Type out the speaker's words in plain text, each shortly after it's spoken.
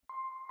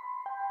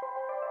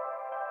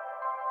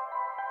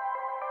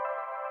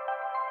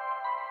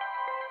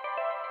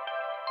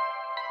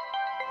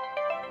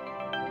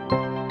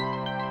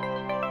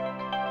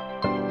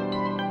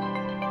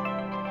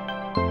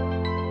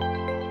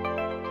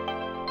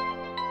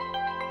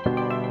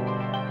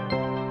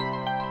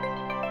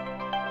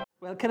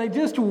Well, can I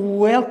just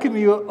welcome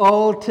you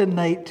all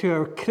tonight to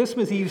our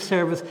Christmas Eve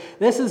service.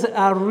 This is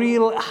a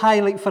real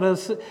highlight for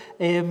us.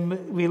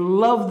 We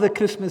love the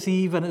Christmas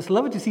Eve, and it's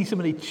lovely to see so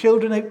many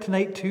children out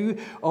tonight too.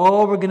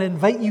 Oh, we're going to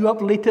invite you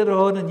up later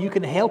on, and you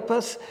can help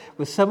us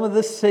with some of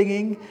the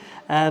singing.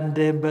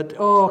 But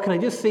can I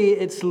just say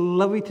it's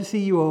lovely to see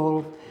you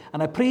all.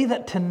 And I pray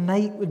that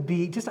tonight would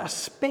be just a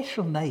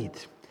special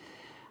night.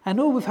 I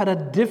know we've had a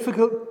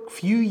difficult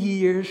few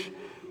years,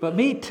 but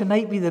may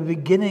tonight be the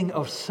beginning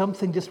of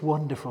something just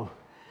wonderful,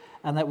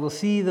 and that we'll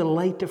see the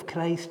light of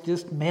Christ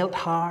just melt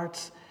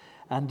hearts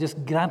and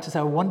just grant us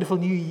a wonderful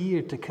new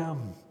year to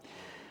come.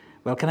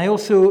 Well, can I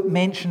also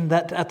mention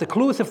that at the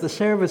close of the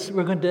service,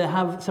 we're going to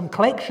have some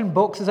collection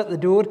boxes at the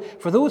door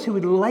for those who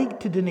would like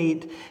to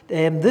donate.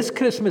 This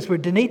Christmas, we're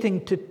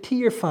donating to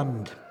Tear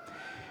Fund.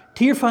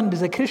 Tear Fund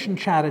is a Christian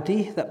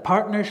charity that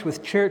partners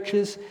with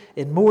churches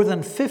in more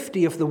than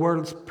 50 of the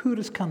world's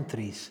poorest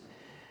countries.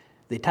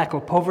 They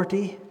tackle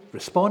poverty,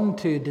 respond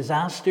to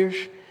disasters,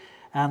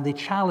 and they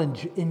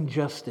challenge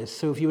injustice.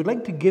 So if you would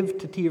like to give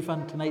to Tear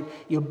Fund tonight,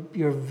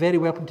 you're very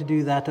welcome to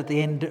do that at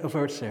the end of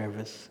our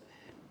service.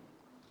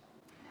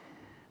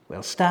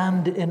 Well,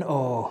 stand in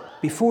awe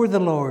before the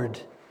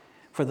Lord,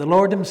 for the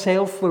Lord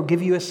himself will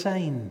give you a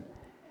sign.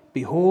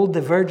 Behold,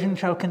 the virgin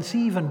shall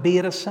conceive and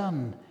bear a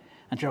son,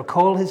 and shall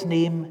call his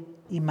name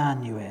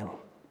Emmanuel.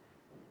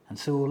 And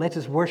so let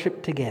us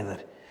worship together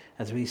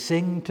as we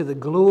sing to the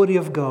glory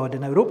of God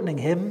in our opening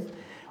hymn,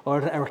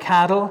 or our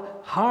carol,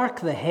 Hark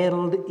the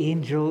Herald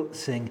Angel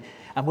Sing.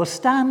 And we'll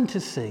stand to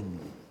sing.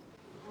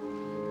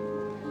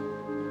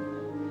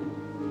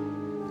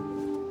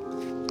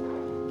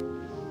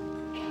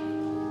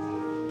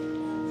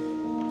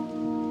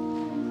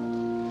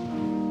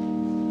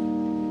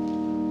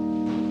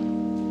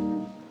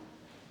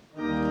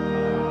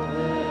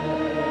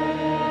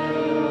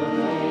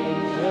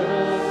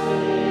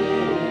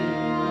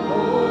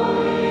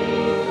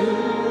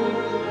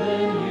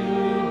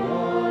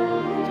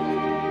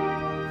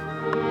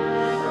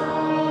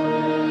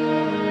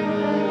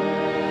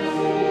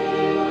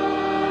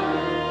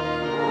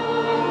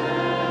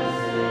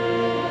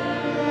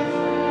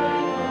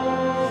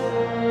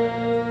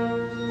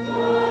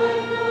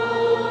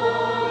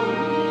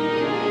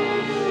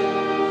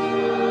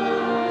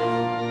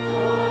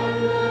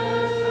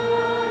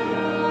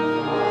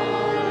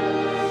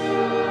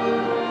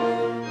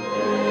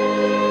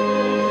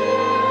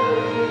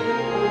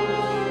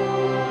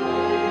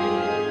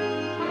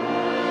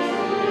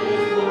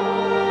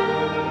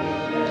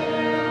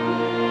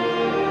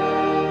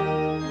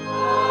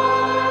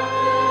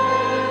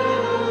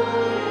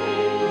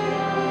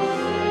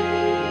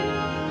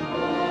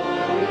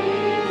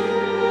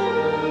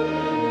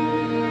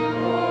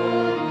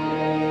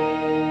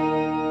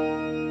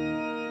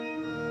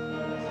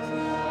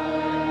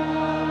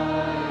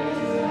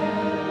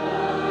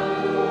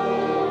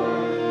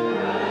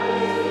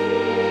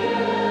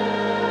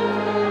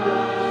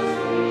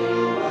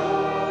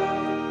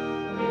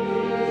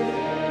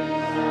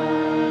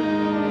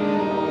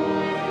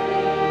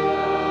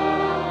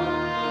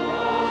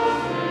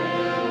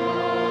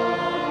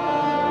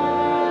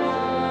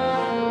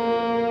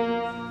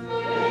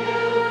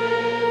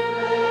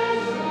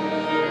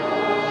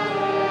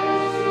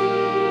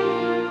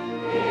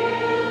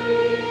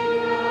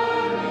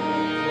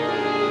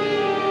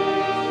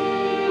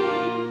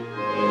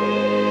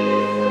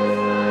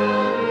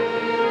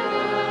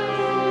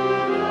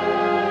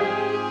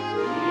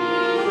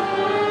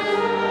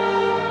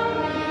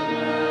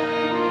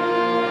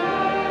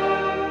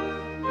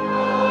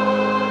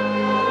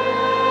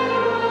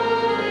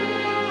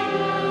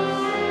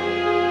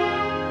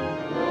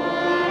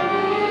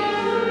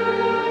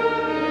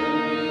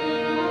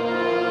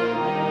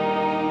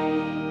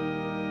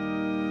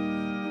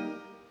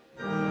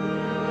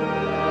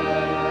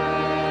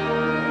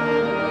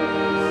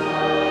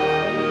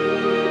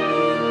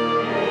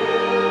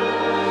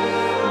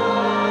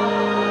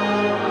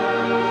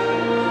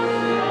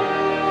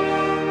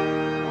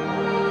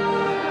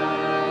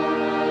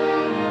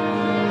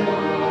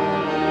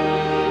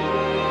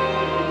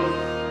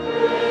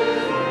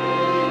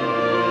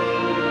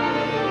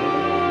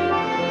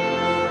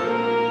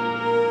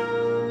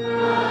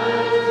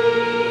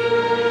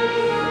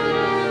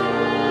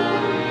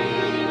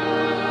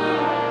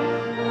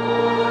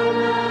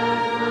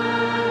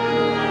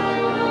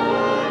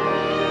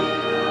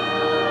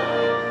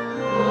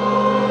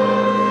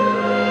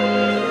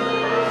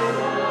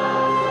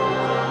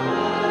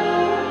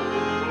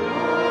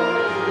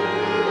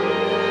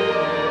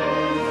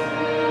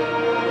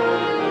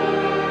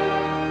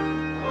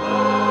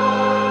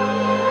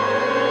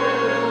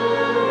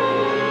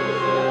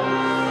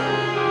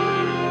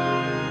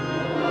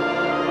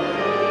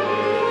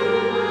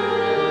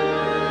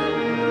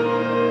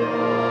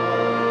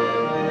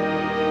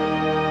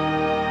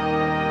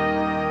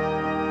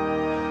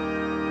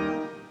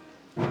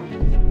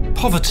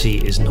 Poverty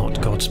is not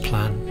God's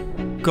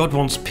plan. God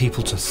wants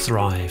people to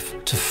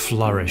thrive, to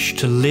flourish,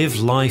 to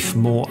live life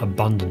more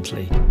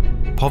abundantly.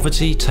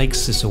 Poverty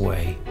takes this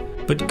away.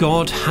 But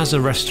God has a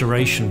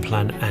restoration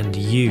plan, and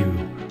you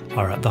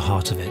are at the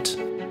heart of it.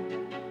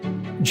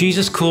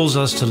 Jesus calls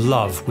us to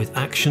love with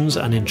actions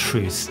and in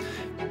truth,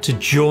 to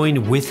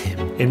join with him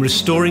in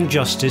restoring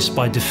justice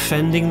by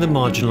defending the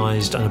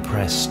marginalized and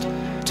oppressed.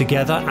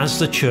 Together as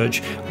the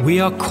church, we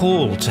are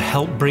called to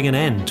help bring an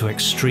end to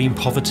extreme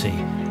poverty.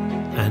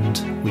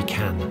 And we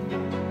can.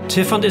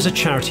 Tearfund is a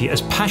charity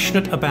as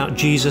passionate about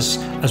Jesus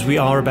as we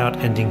are about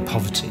ending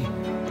poverty.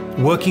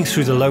 Working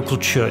through the local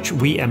church,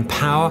 we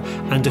empower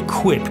and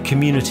equip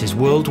communities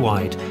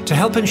worldwide to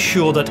help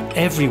ensure that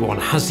everyone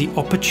has the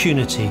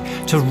opportunity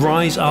to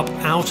rise up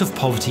out of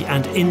poverty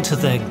and into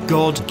their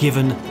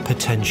God-given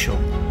potential.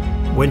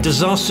 When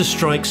disaster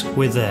strikes,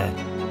 we're there.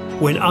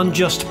 When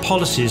unjust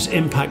policies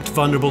impact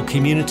vulnerable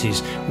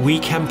communities, we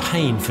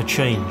campaign for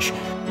change.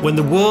 When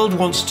the world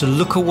wants to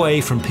look away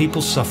from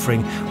people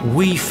suffering,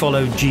 we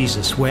follow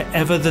Jesus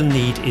wherever the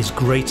need is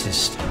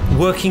greatest,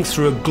 working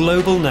through a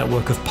global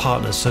network of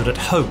partners so that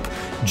hope,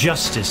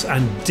 justice,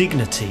 and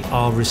dignity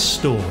are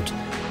restored.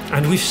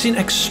 And we've seen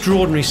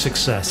extraordinary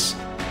success.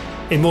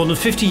 In more than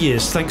 50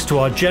 years, thanks to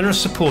our generous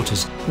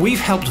supporters,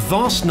 we've helped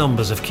vast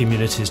numbers of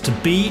communities to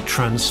be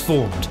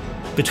transformed.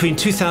 Between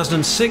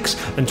 2006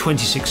 and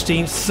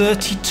 2016,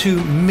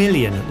 32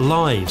 million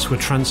lives were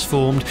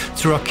transformed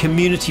through our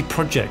community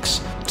projects.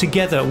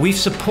 Together, we've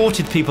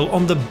supported people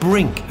on the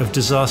brink of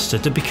disaster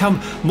to become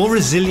more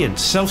resilient,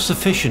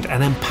 self-sufficient,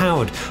 and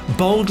empowered,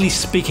 boldly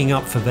speaking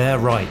up for their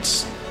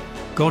rights.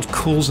 God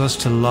calls us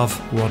to love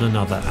one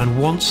another and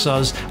wants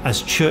us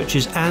as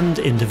churches and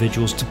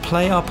individuals to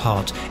play our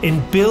part in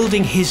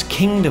building his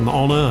kingdom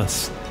on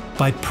earth.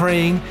 By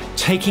praying,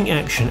 taking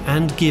action,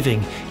 and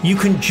giving, you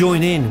can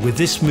join in with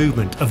this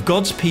movement of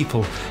God's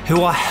people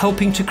who are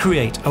helping to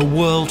create a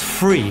world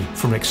free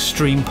from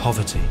extreme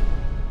poverty.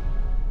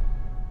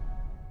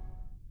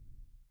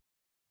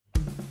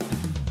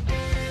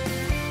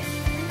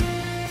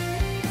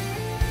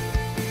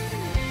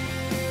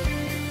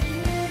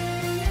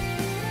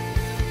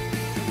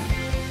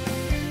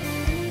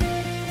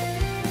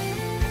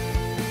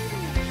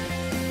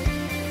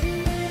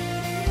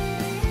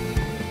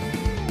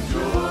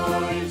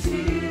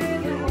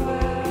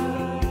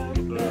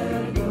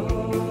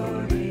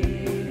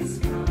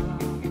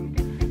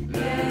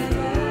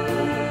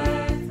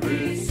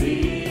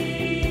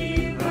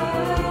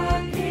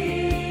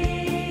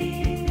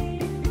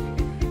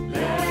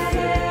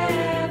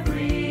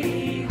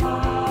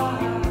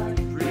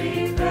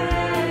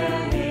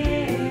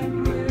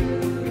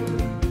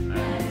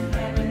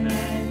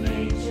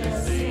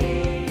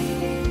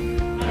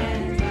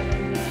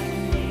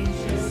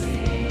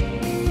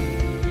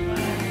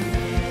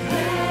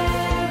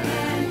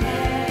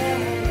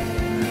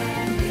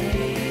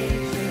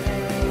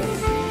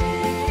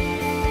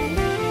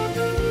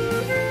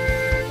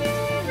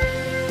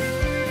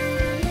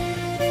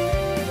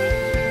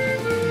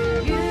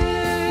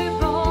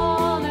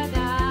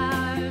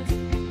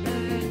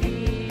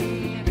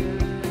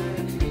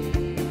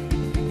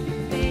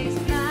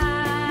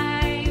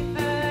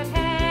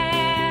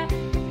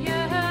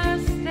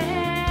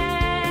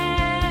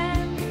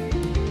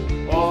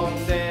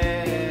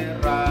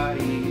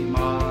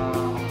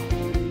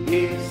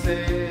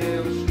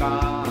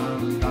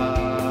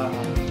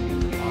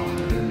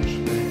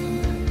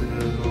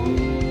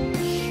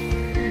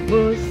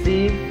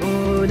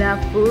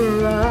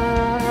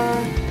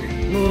 Furaha,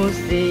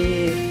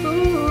 musifuna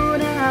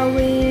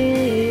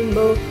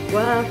wimbo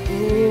wa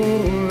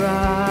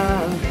furaha.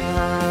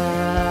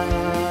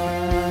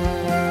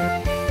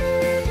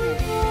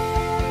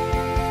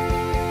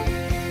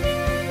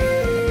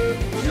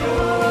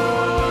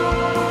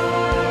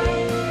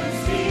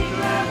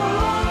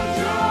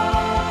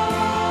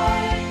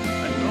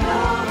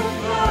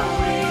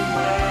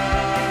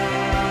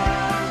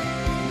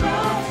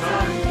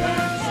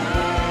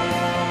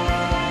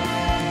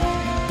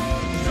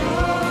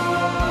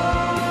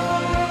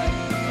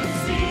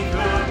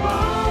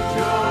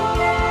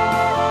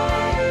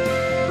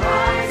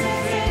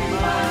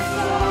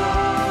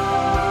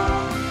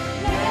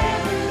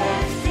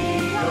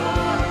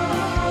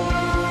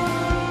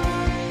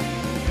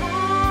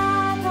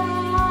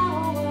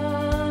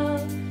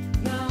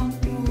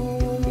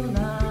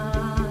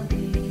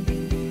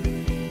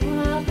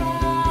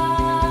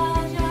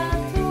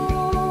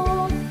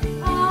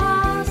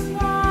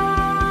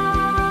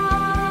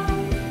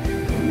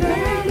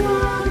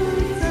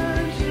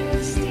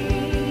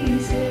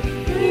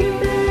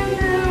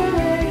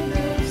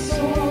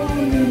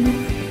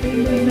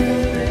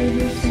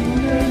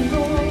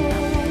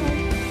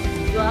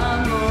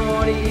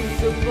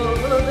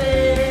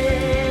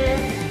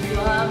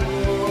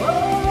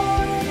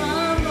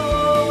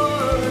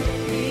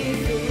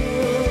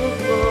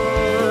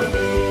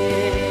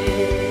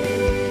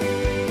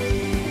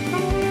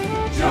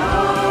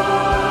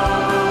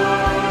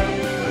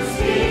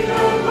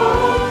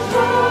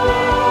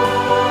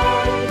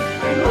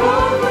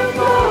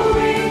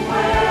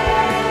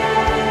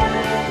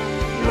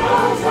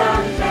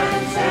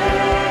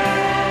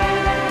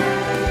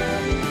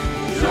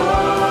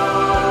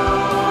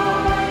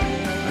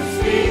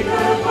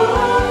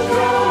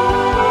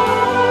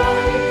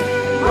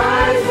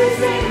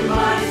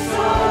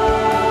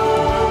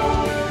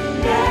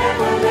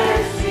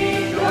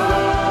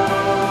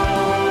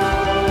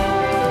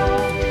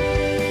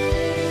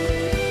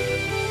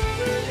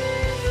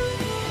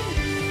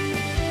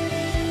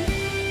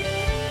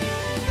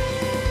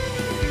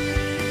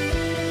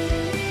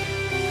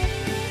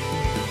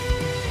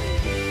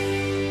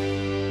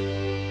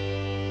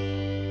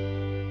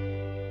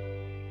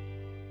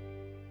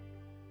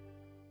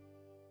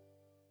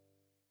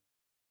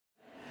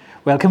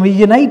 Well, can we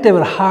unite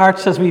our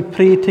hearts as we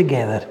pray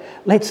together?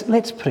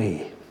 Let's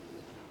pray.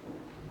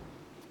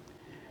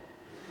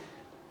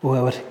 O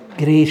our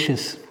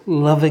gracious,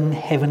 loving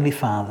Heavenly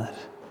Father,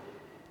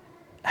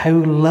 how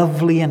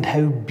lovely and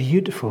how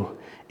beautiful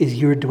is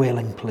your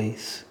dwelling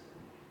place.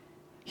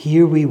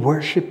 Here we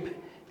worship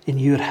in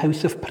your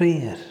house of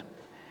prayer,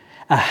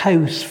 a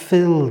house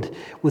filled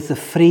with the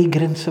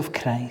fragrance of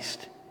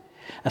Christ,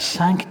 a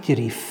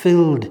sanctuary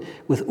filled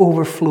with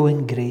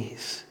overflowing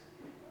grace.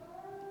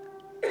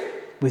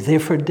 We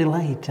therefore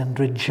delight and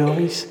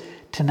rejoice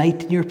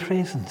tonight in your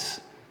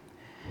presence.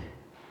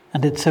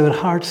 And it's our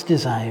heart's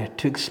desire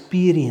to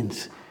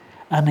experience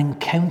an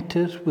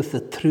encounter with the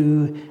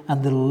true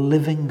and the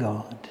living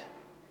God.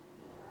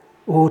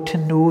 Oh, to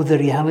know the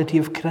reality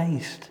of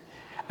Christ,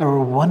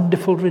 our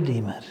wonderful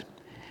Redeemer,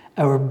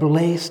 our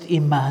blessed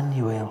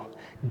Emmanuel,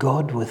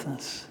 God with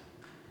us.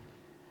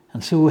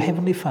 And so,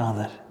 Heavenly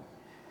Father,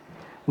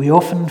 we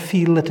often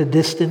feel at a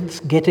distance,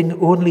 getting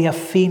only a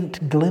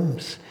faint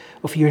glimpse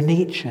of your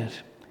nature,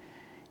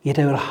 yet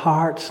our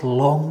hearts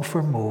long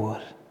for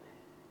more.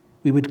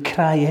 We would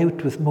cry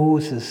out with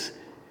Moses,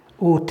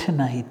 "Oh,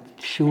 tonight,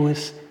 show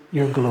us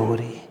your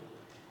glory.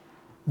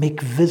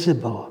 Make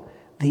visible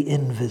the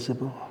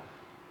invisible."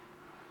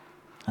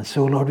 And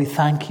so, Lord, we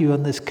thank you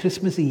on this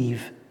Christmas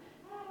Eve.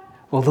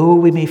 Although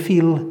we may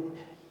feel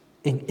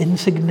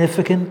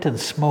insignificant and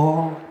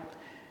small,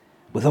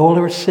 with all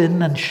our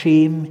sin and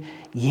shame,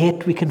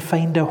 yet we can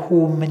find a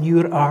home in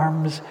your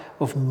arms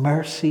of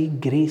mercy,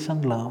 grace,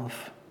 and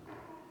love.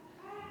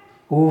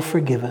 Oh,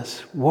 forgive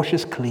us, wash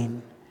us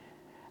clean,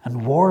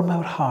 and warm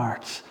our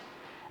hearts,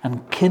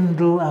 and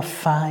kindle a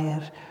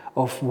fire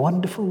of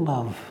wonderful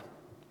love.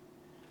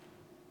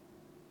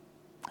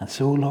 And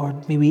so,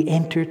 Lord, may we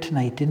enter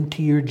tonight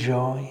into your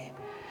joy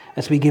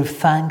as we give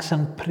thanks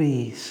and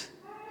praise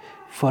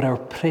for our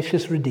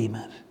precious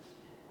Redeemer.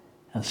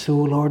 And so,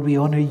 Lord, we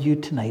honor you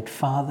tonight,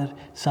 Father,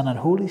 Son, and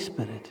Holy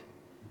Spirit.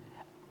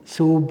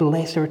 So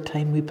bless our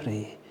time, we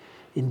pray,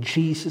 in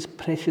Jesus'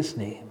 precious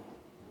name.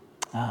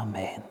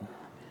 Amen.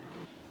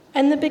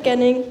 In the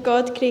beginning,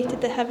 God created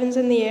the heavens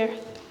and the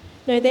earth.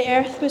 Now the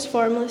earth was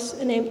formless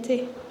and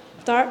empty.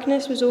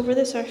 Darkness was over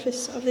the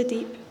surface of the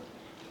deep,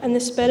 and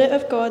the Spirit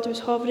of God was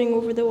hovering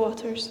over the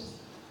waters.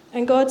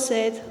 And God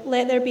said,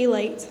 "Let there be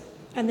light,"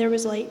 and there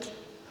was light.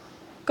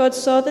 God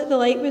saw that the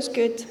light was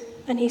good,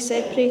 and he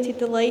separated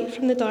the light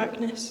from the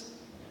darkness.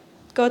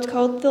 God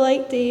called the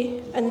light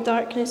day, and the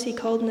darkness he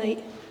called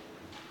night.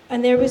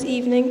 And there was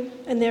evening,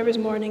 and there was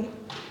morning.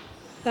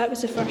 That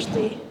was the first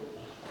day.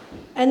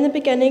 In the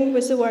beginning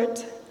was the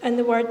Word, and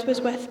the Word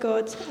was with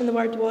God, and the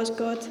Word was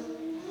God.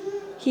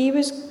 He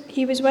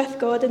was with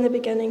God in the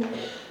beginning.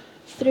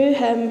 Through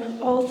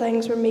him all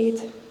things were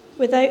made.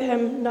 Without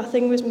him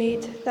nothing was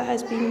made that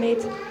has been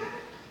made.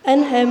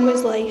 In him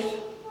was life,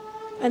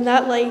 and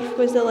that life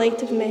was the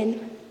light of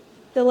men.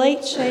 The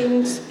light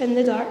shines in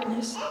the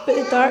darkness, but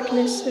the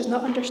darkness has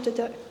not understood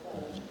it.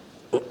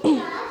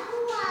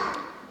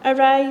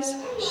 Arise,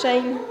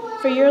 shine,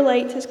 for your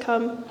light has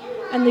come,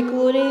 and the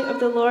glory of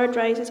the Lord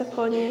rises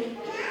upon you.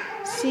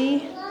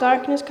 See,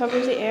 darkness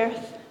covers the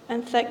earth,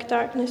 and thick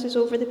darkness is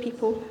over the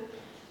people.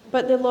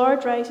 But the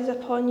Lord rises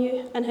upon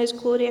you, and his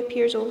glory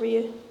appears over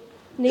you.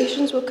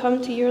 Nations will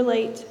come to your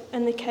light,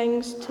 and the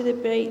kings to the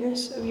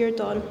brightness of your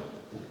dawn.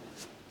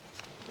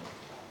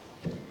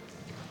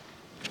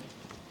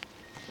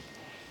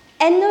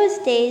 In those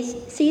days,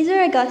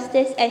 Caesar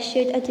Augustus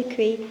issued a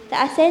decree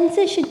that a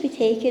census should be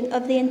taken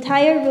of the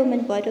entire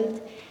Roman world.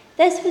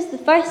 This was the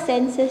first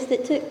census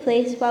that took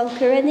place while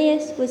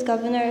Quirinius was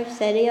governor of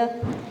Syria,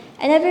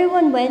 and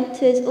everyone went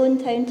to his own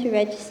town to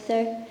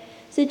register.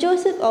 So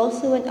Joseph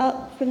also went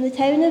up from the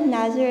town of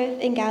Nazareth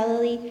in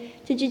Galilee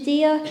to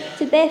Judea,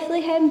 to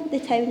Bethlehem, the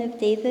town of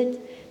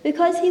David,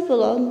 because he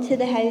belonged to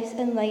the house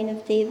and line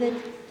of David.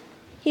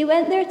 He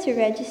went there to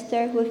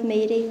register with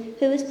Mary,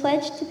 who was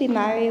pledged to be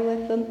married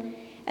with him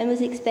and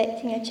was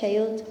expecting a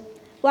child.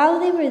 While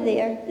they were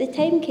there, the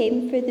time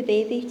came for the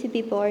baby to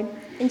be born,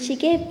 and she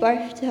gave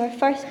birth to her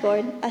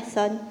firstborn, a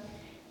son.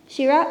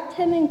 She wrapped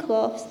him in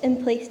cloths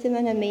and placed him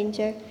in a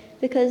manger,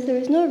 because there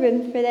was no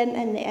room for them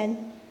in the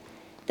inn.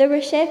 There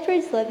were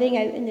shepherds living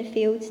out in the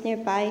fields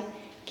nearby,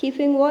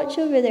 keeping watch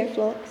over their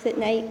flocks at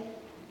night.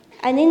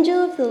 An angel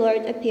of the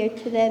Lord appeared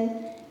to them,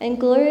 and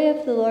glory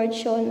of the Lord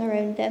shone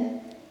around them,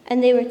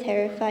 and they were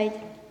terrified.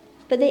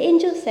 But the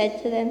angel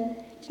said to them,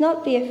 "Do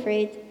not be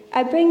afraid.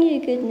 I bring you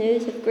good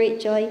news of great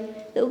joy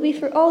that will be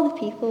for all the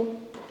people.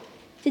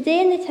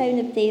 Today in the town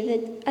of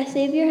David, a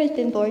Saviour has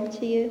been born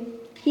to you.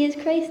 He is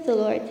Christ the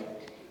Lord.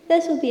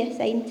 This will be a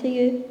sign to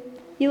you.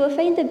 You will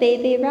find a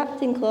baby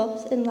wrapped in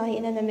cloths and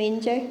lying in a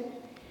manger."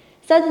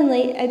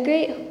 Suddenly, a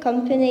great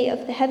company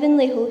of the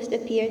heavenly host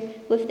appeared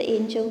with the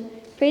angel,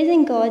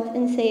 praising God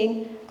and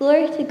saying,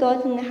 "Glory to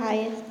God in the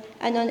highest,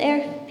 and on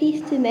earth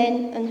peace to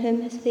men on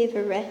whom his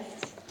favour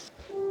rests."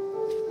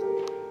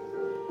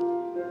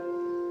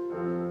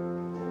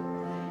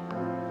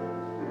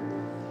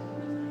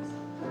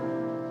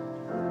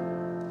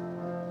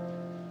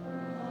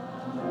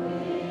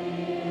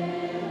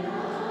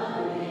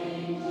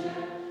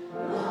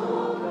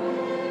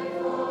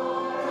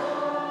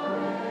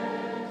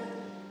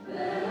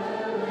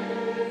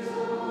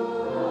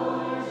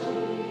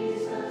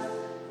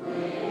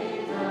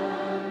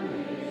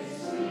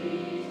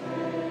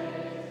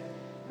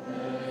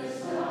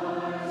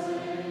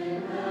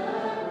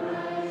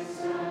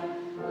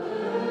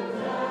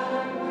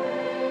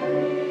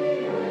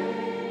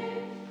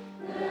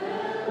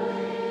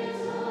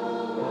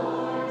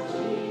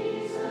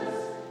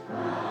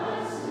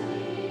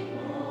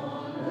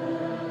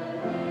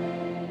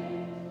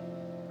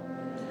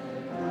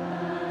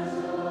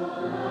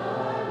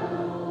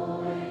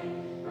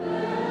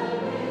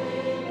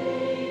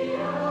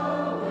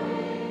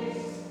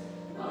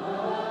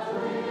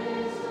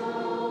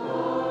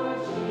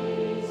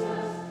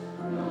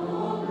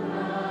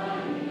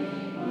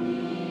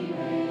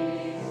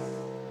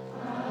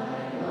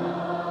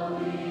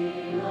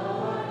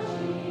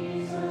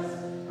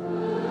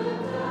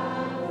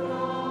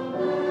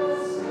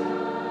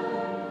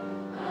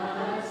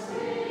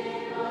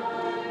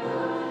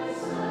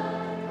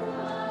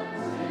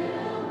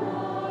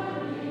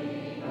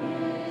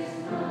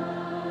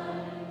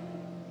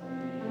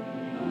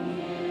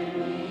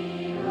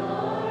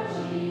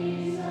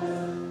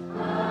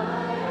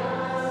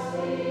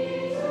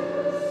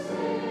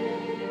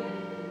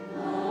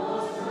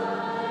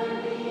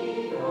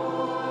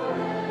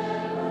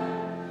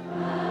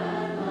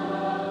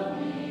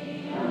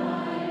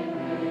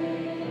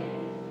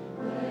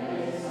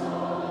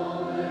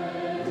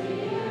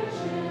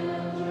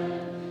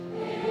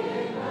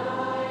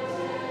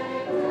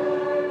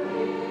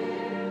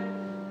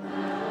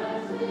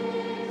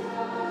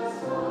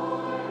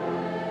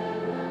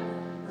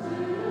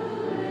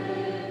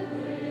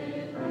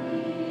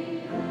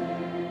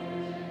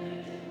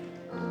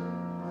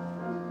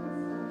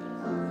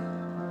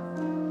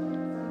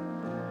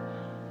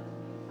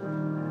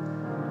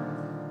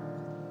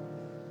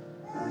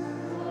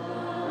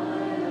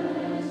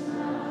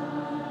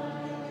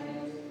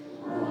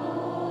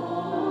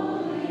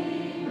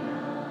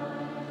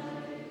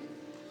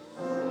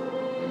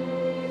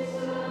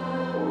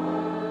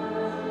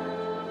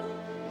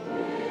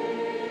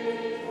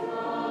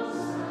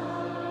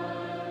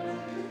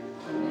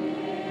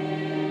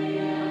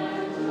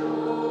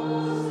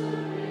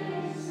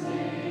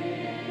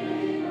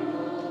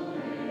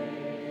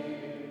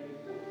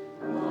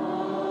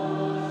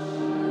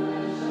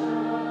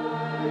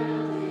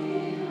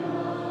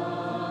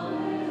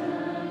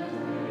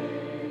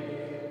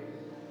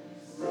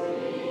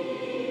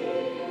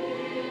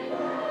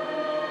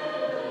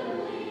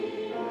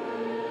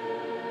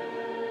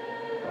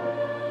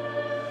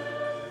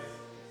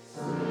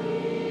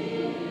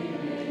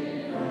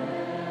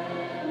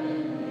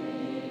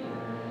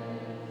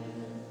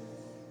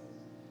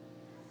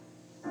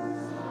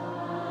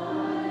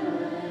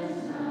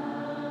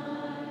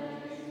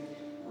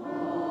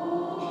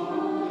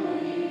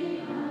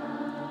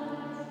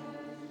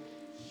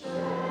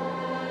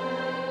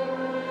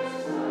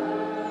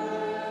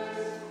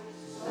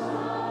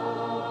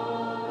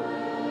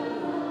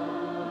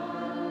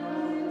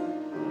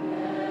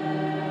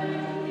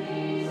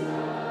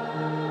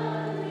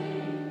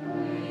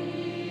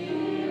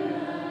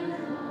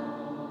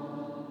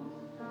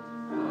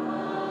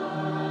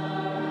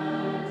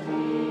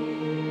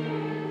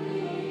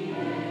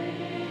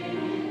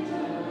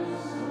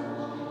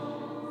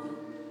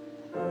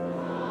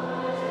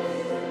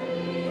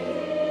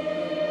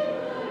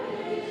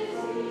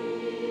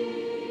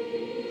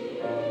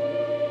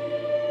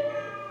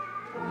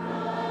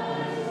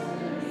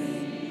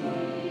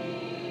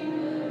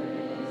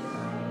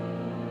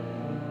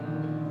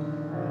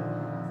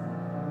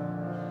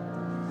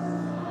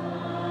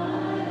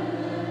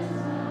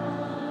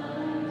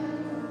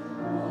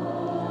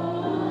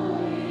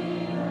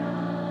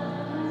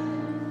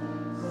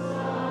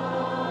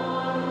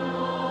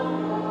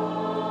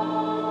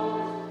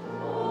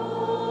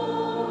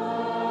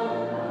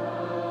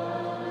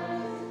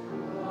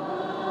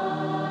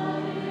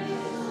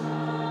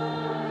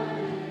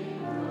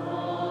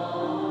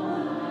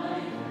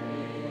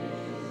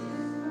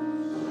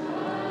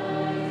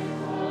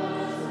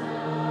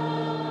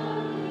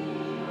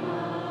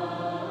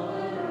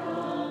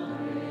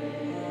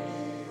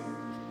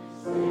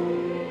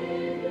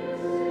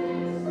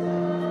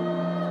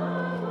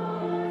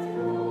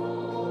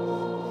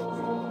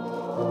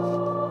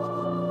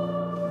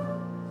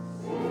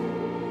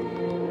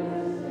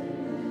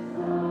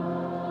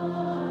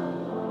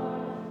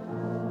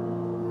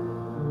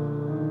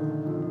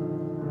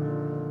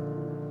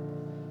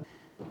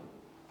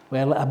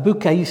 Well, a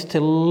book I used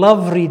to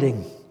love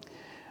reading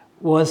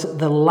was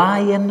The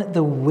Lion,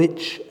 the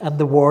Witch, and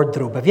the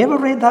Wardrobe. Have you ever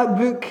read that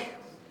book?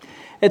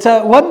 It's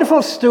a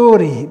wonderful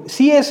story.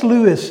 C.S.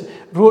 Lewis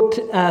wrote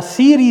a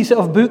series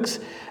of books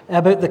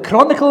about the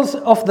Chronicles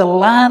of the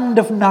Land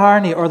of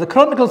Narnia, or the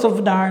Chronicles of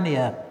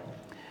Narnia.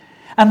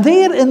 And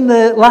there in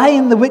The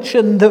Lion, the Witch,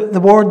 and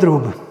the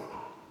Wardrobe,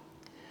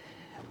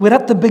 we're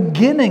at the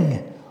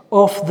beginning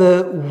of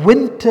the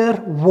winter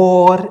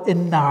war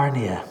in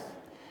Narnia.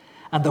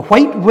 And the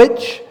White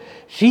Witch,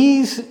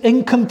 she's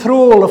in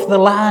control of the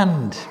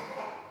land.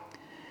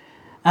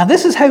 And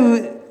this is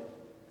how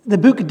the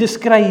book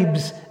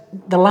describes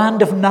the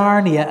land of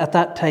Narnia at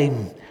that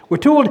time. We're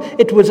told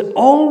it was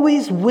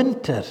always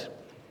winter,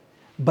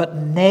 but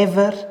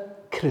never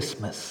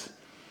Christmas.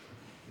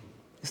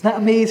 Isn't that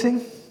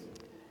amazing?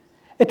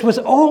 It was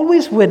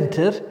always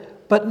winter,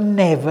 but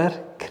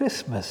never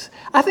Christmas.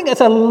 I think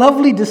that's a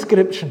lovely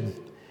description.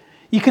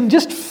 You can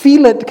just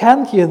feel it,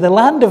 can't you? The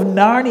land of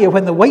Narnia,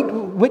 when the White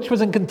Witch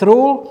was in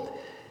control,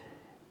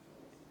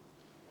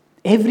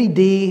 every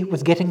day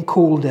was getting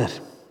colder.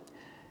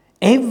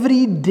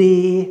 Every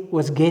day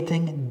was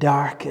getting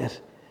darker.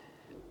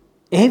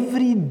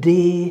 Every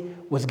day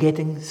was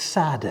getting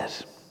sadder.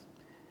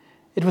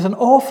 It was an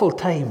awful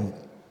time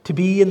to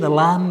be in the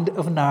land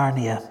of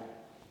Narnia.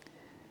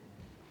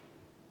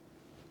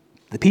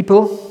 The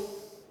people,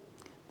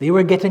 they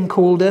were getting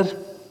colder.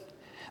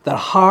 Their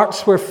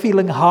hearts were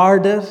feeling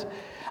harder,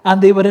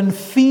 and they were in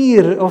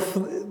fear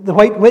of the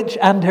White Witch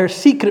and her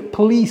secret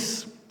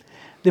police.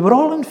 They were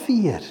all in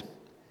fear.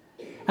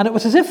 And it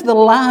was as if the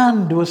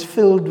land was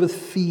filled with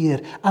fear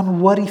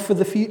and worry for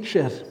the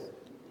future.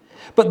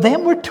 But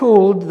then we're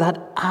told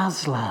that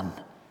Aslan,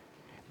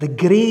 the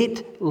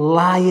great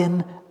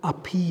lion,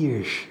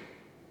 appears.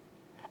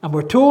 And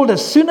we're told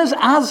as soon as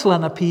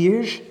Aslan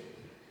appears,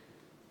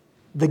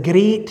 the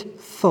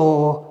great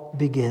thaw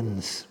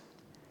begins.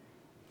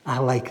 I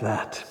like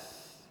that.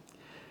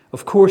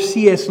 Of course,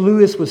 C.S.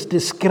 Lewis was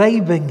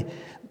describing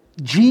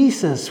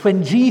Jesus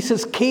when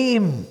Jesus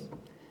came.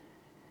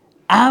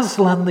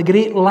 Aslan, the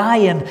great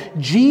lion,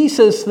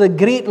 Jesus, the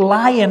great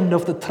lion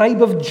of the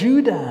tribe of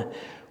Judah.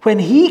 When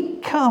he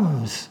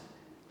comes,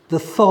 the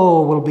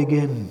thaw will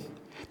begin.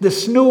 The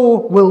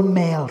snow will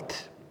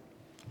melt.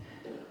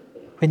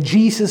 When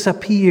Jesus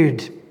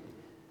appeared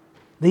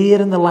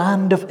there in the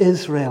land of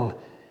Israel,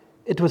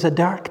 it was a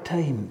dark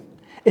time.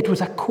 It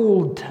was a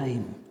cold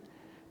time.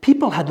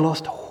 People had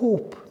lost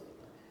hope,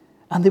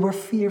 and they were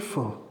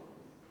fearful.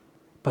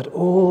 But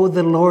oh,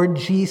 the Lord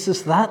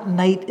Jesus, that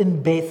night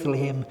in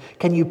Bethlehem,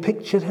 can you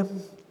picture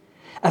him?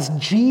 As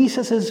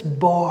Jesus is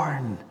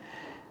born,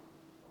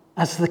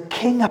 as the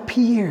King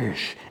appears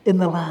in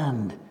the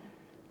land,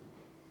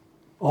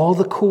 all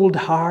the cold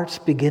hearts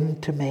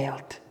begin to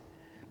melt.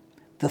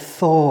 The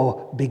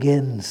thaw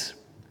begins.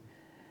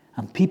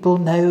 And people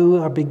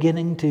now are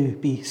beginning to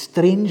be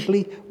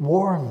strangely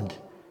warmed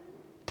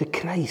to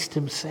Christ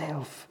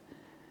himself.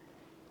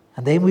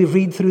 And then we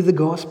read through the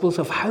Gospels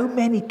of how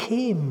many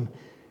came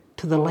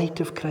to the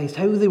light of Christ,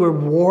 how they were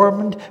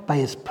warmed by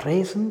his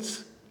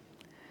presence.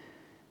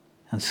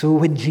 And so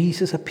when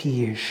Jesus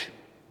appears,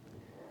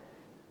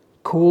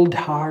 cold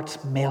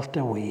hearts melt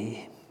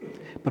away.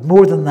 But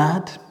more than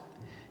that,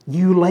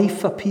 new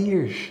life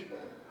appears.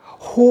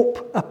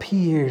 Hope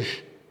appears.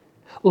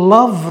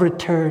 Love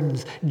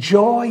returns.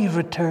 Joy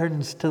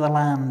returns to the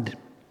land.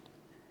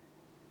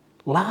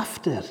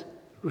 Laughter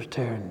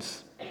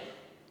returns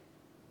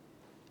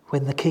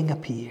when the King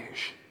appears.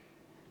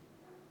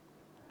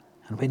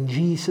 And when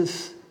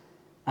Jesus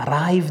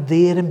arrived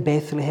there in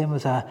Bethlehem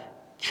as a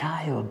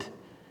child,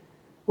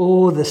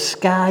 oh, the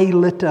sky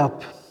lit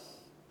up.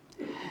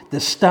 The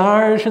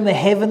stars in the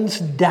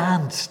heavens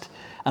danced,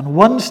 and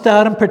one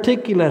star in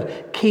particular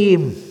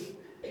came.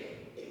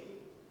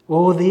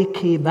 Oh, they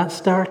came. That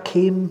star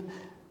came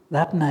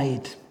that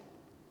night.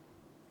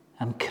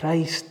 And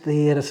Christ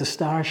there, as the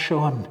star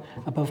shone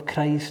above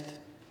Christ.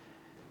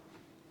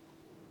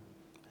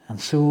 And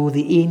so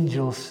the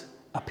angels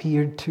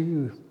appeared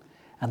too,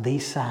 and they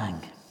sang.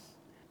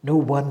 No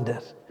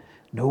wonder,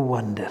 no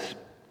wonder.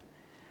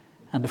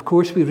 And of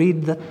course we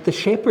read that the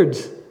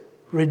shepherds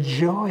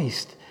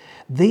rejoiced.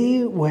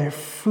 They were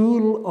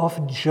full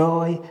of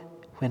joy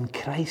when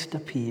Christ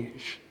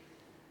appears.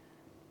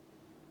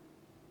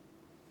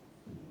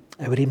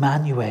 Our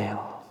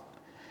Emmanuel.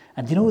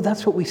 And you know,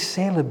 that's what we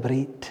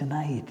celebrate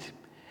tonight.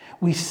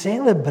 We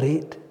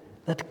celebrate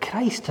that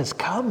Christ has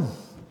come.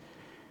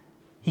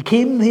 He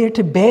came there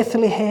to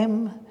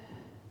Bethlehem.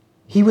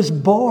 He was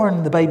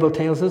born, the Bible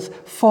tells us,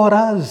 for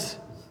us.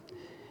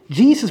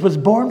 Jesus was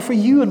born for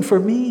you and for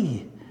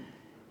me.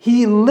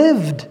 He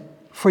lived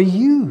for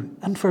you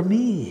and for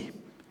me.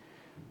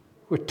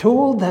 We're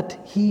told that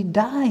he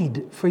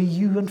died for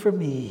you and for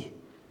me.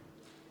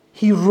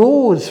 He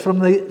rose from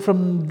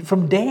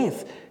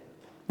death,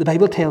 the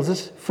Bible tells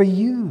us, for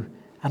you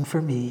and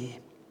for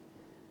me.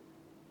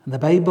 And the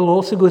Bible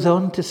also goes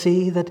on to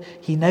say that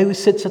he now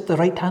sits at the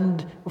right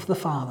hand of the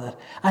Father,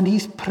 and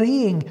he's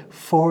praying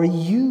for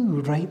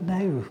you right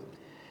now.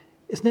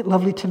 Isn't it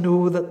lovely to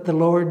know that the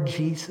Lord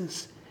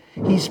Jesus,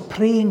 he's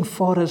praying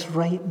for us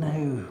right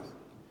now.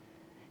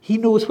 He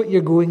knows what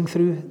you're going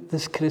through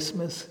this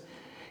Christmas.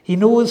 He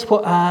knows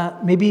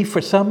what, maybe for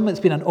some it's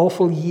been an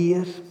awful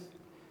year,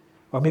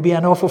 or maybe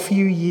an awful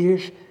few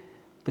years.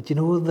 But you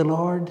know, the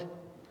Lord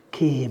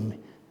came.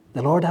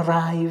 The Lord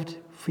arrived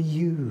for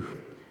you,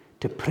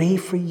 to pray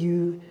for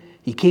you.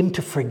 He came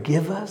to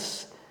forgive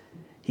us.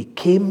 He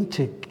came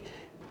to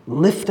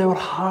lift our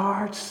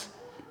hearts,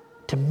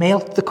 to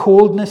melt the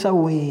coldness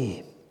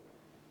away.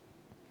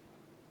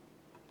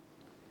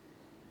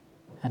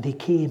 And he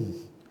came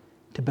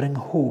to bring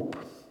hope,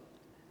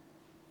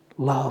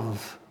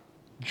 love,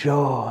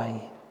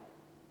 joy,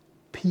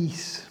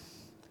 peace.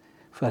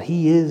 For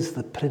he is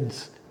the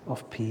Prince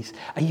of Peace.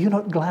 Are you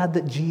not glad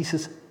that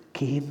Jesus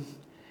came?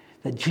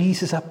 That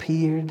Jesus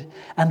appeared?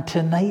 And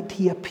tonight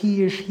he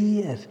appears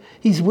here.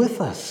 He's with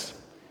us.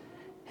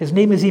 His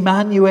name is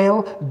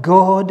Emmanuel,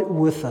 God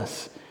with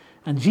us.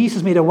 And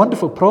Jesus made a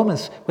wonderful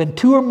promise. When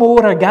 2 or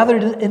more are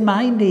gathered in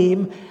my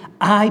name,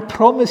 I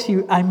promise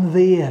you I'm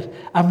there.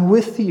 I'm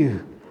with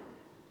you.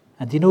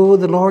 And you know,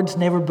 the Lord's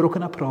never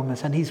broken a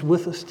promise, and he's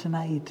with us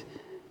tonight.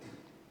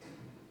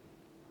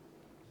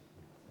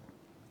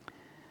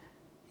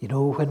 You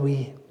know, when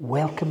we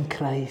welcome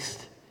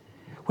Christ,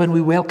 when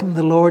we welcome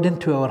the Lord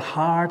into our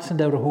hearts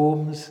and our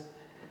homes,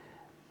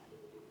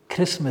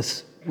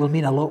 Christmas will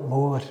mean a lot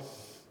more.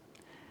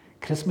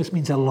 Christmas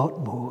means a lot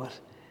more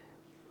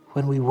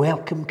when we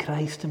welcome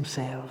Christ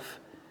himself.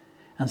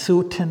 And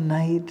so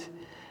tonight,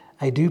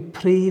 I do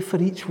pray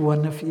for each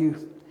one of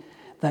you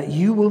that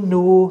you will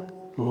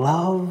know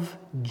love,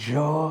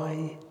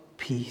 joy,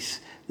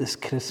 peace this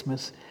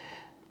Christmas,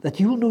 that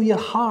you will know your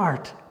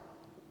heart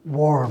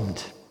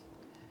warmed.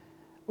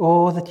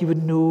 Oh, that you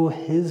would know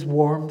his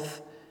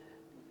warmth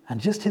and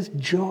just his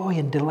joy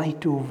and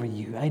delight over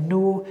you. I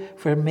know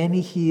for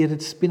many here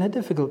it's been a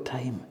difficult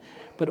time,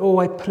 but oh,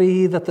 I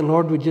pray that the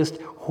Lord would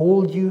just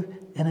hold you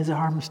in his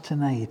arms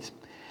tonight,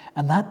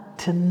 and that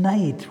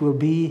tonight will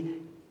be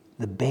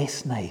the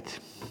best night.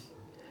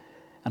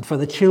 And for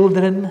the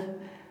children,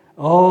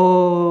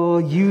 oh,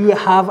 you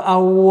have a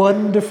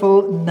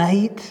wonderful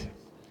night.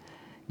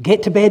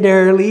 Get to bed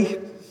early.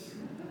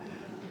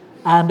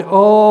 And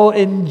oh,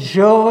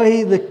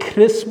 enjoy the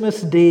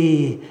Christmas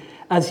day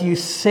as you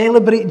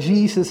celebrate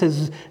Jesus,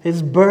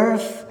 his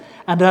birth,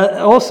 and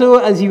also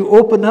as you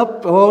open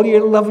up all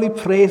your lovely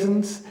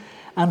presents.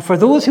 And for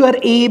those who are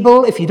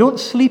able, if you don't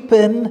sleep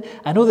in,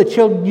 I know the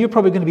children, you're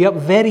probably going to be up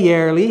very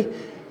early.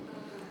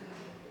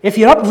 If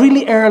you're up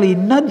really early,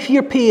 nudge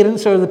your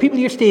parents or the people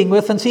you're staying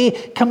with and say,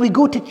 can we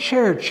go to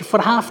church for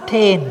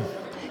 10:30?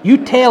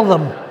 You tell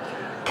them,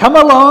 come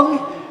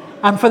along.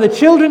 And for the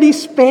children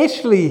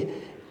especially,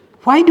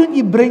 why don't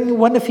you bring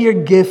one of your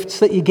gifts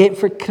that you get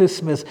for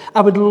Christmas?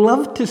 I would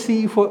love to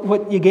see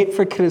what you get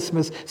for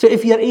Christmas. So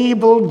if you're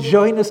able,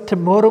 join us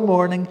tomorrow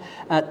morning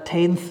at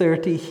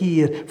 10:30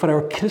 here for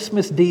our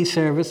Christmas Day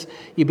service.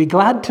 You'll be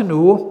glad to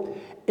know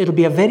it'll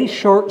be a very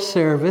short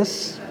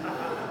service.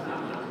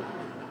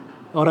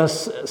 Or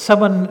as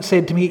someone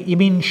said to me, you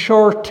mean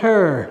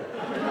shorter?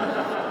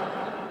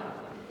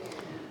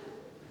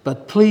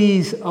 But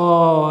please,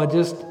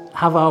 just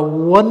have a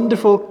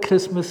wonderful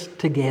Christmas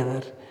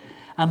together.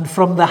 And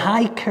from the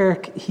High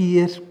Kirk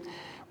here,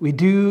 we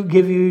do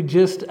give you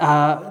just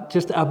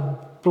a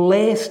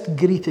blessed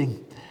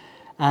greeting.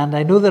 And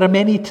I know there are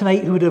many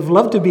tonight who would have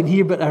loved to have been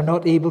here but are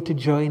not able to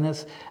join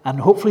us. And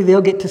hopefully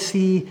they'll get to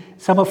see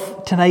some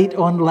of tonight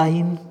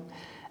online.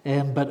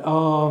 But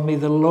may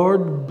the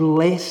Lord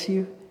bless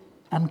you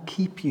and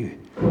keep you.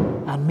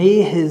 And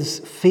may his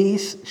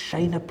face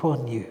shine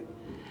upon you.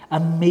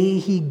 And may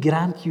he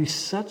grant you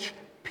such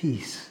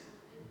peace.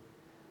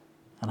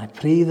 And I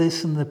pray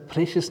this in the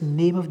precious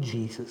name of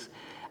Jesus.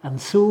 And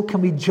so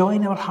can we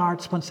join our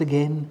hearts once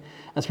again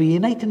as we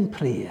unite in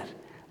prayer.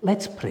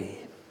 Let's pray.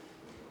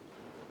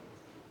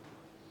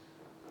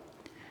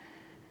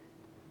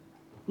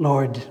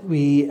 Lord,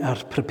 we are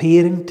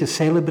preparing to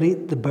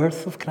celebrate the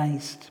birth of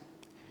Christ.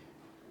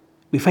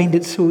 We find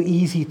it so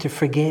easy to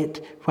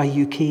forget why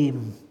you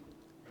came.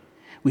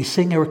 We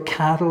sing our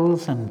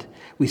carols and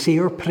we say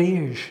our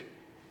prayers.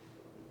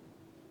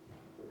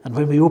 And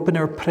when we open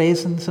our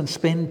presents and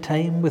spend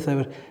time with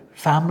our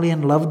family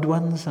and loved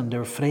ones and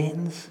our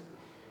friends,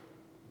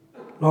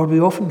 Lord, we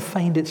often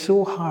find it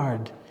so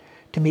hard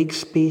to make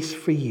space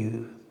for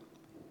you.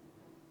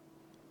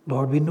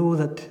 Lord, we know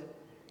that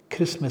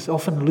Christmas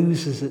often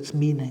loses its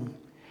meaning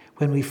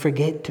when we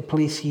forget to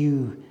place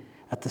you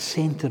at the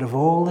center of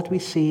all that we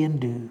say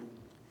and do.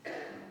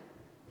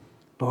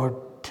 Lord,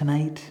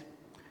 tonight,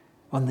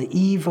 on the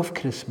eve of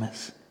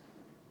Christmas,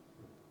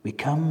 we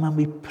come and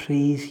we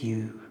praise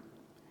you.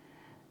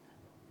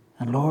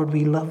 And Lord,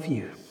 we love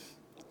you.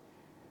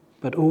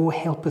 But oh,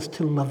 help us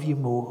to love you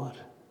more.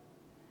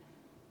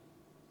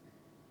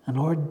 And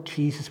Lord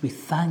Jesus, we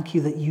thank you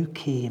that you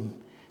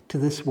came to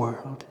this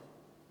world.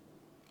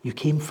 You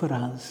came for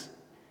us.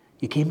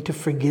 You came to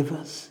forgive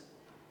us.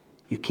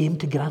 You came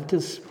to grant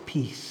us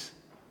peace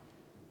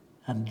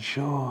and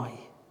joy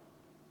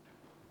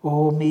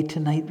Oh, may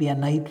tonight be a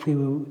night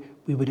where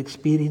we would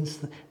experience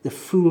the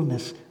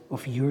fullness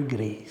of your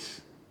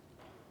grace.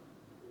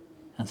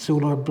 And so,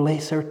 Lord,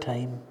 bless our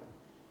time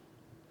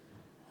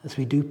as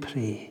we do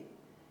pray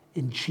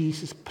in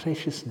Jesus'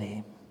 precious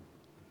name.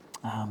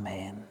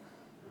 Amen.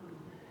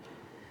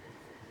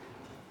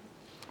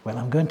 Well,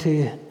 I'm going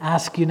to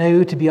ask you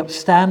now to be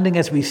upstanding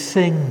as we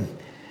sing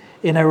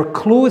in our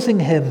closing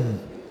hymn,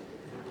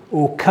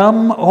 O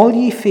come, all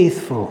ye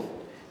faithful,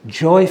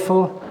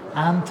 joyful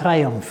and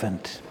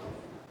triumphant.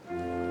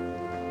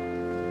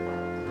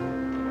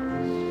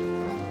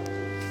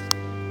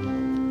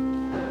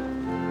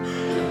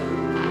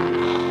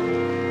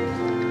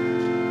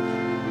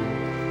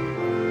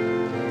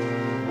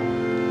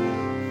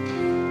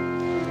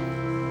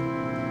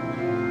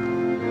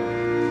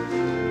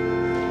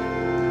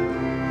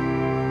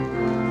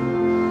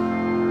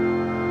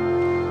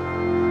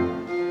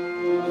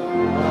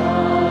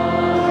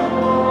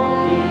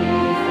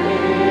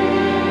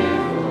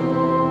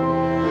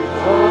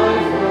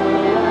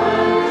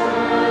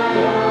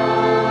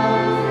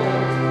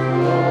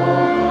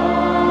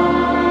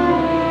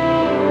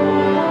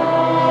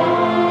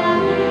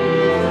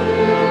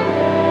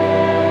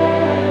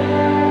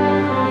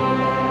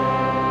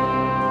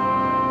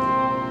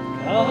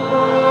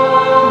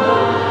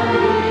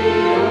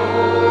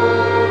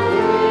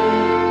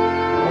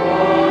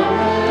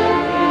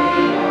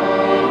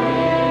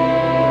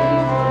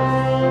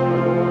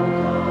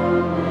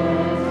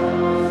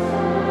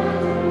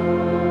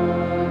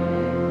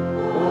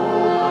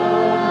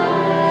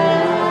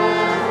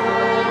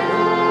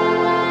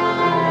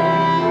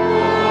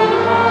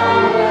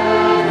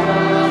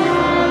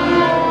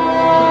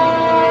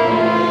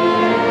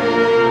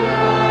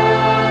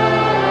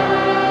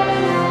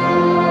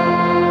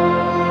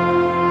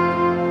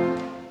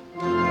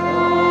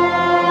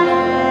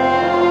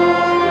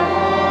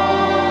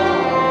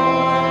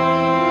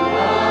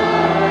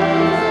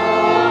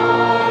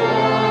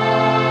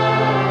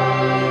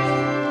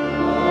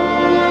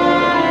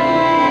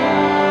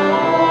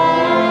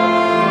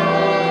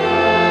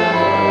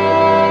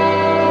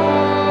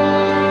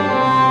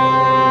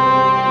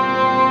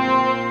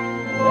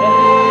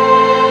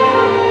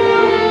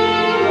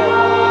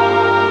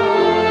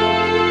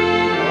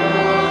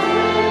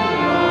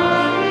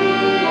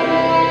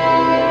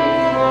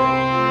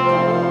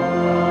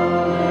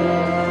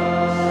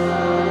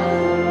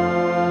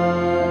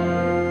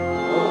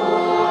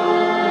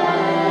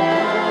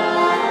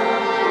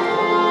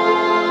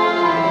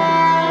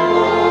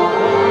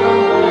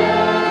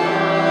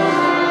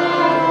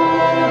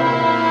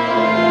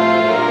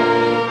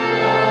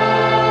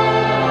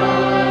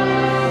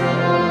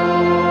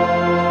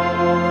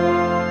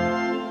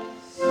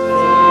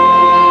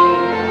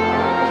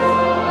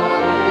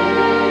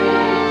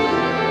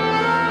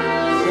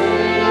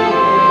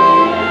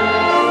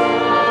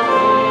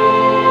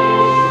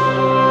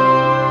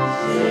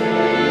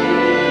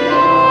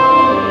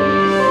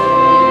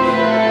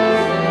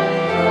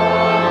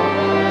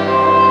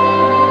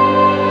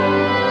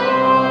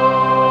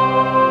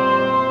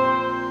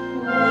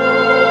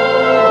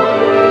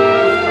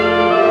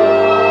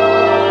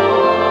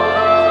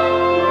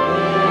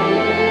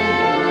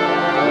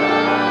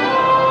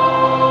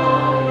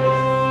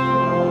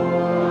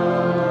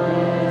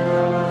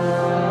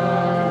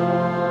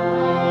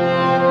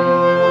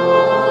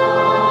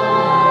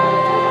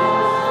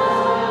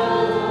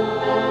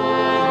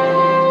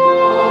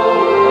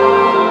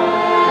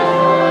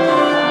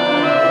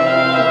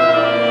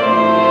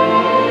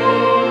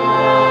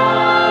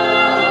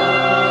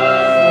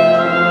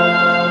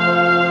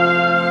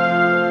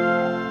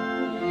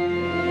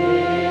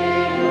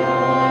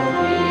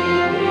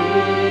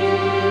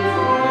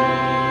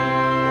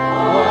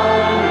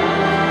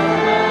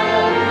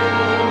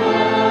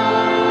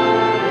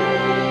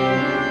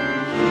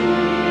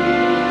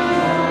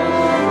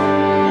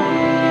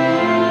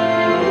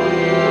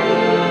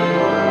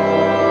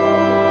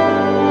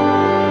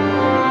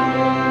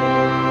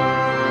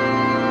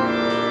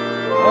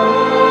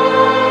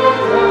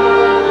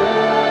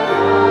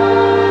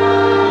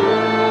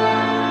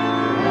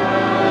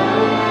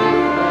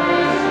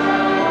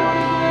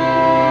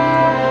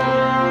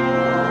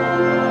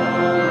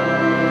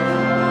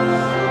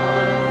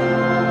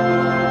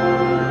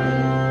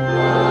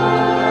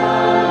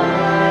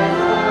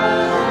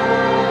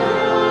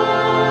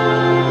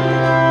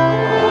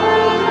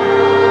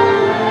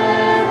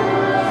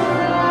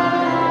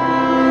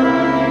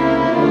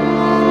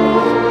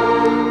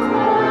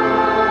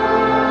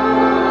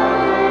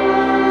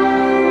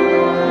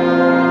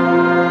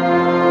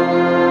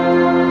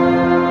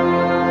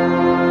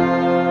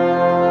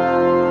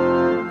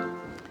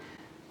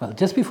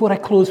 Just before I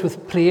close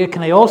with prayer,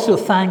 can I also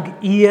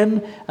thank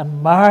Ian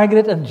and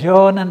Margaret and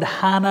John and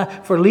Hannah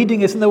for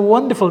leading us in the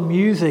wonderful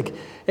music.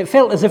 It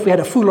felt as if we had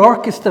a full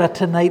orchestra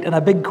tonight and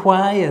a big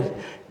choir.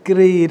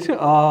 Great.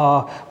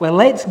 Oh, well,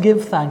 let's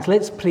give thanks.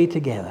 Let's pray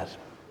together.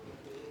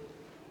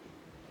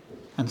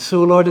 And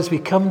so, Lord, as we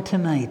come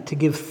tonight to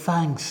give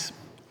thanks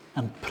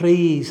and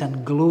praise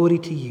and glory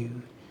to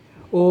you,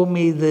 Oh,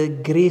 may the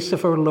grace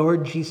of our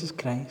Lord Jesus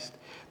Christ,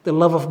 the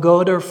love of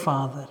God our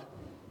Father,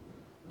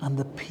 and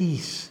the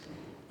peace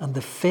and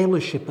the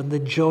fellowship and the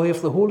joy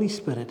of the Holy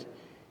Spirit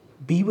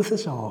be with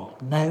us all,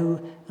 now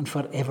and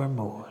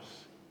forevermore.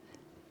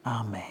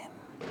 Amen.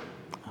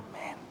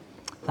 Amen.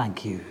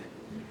 Thank you.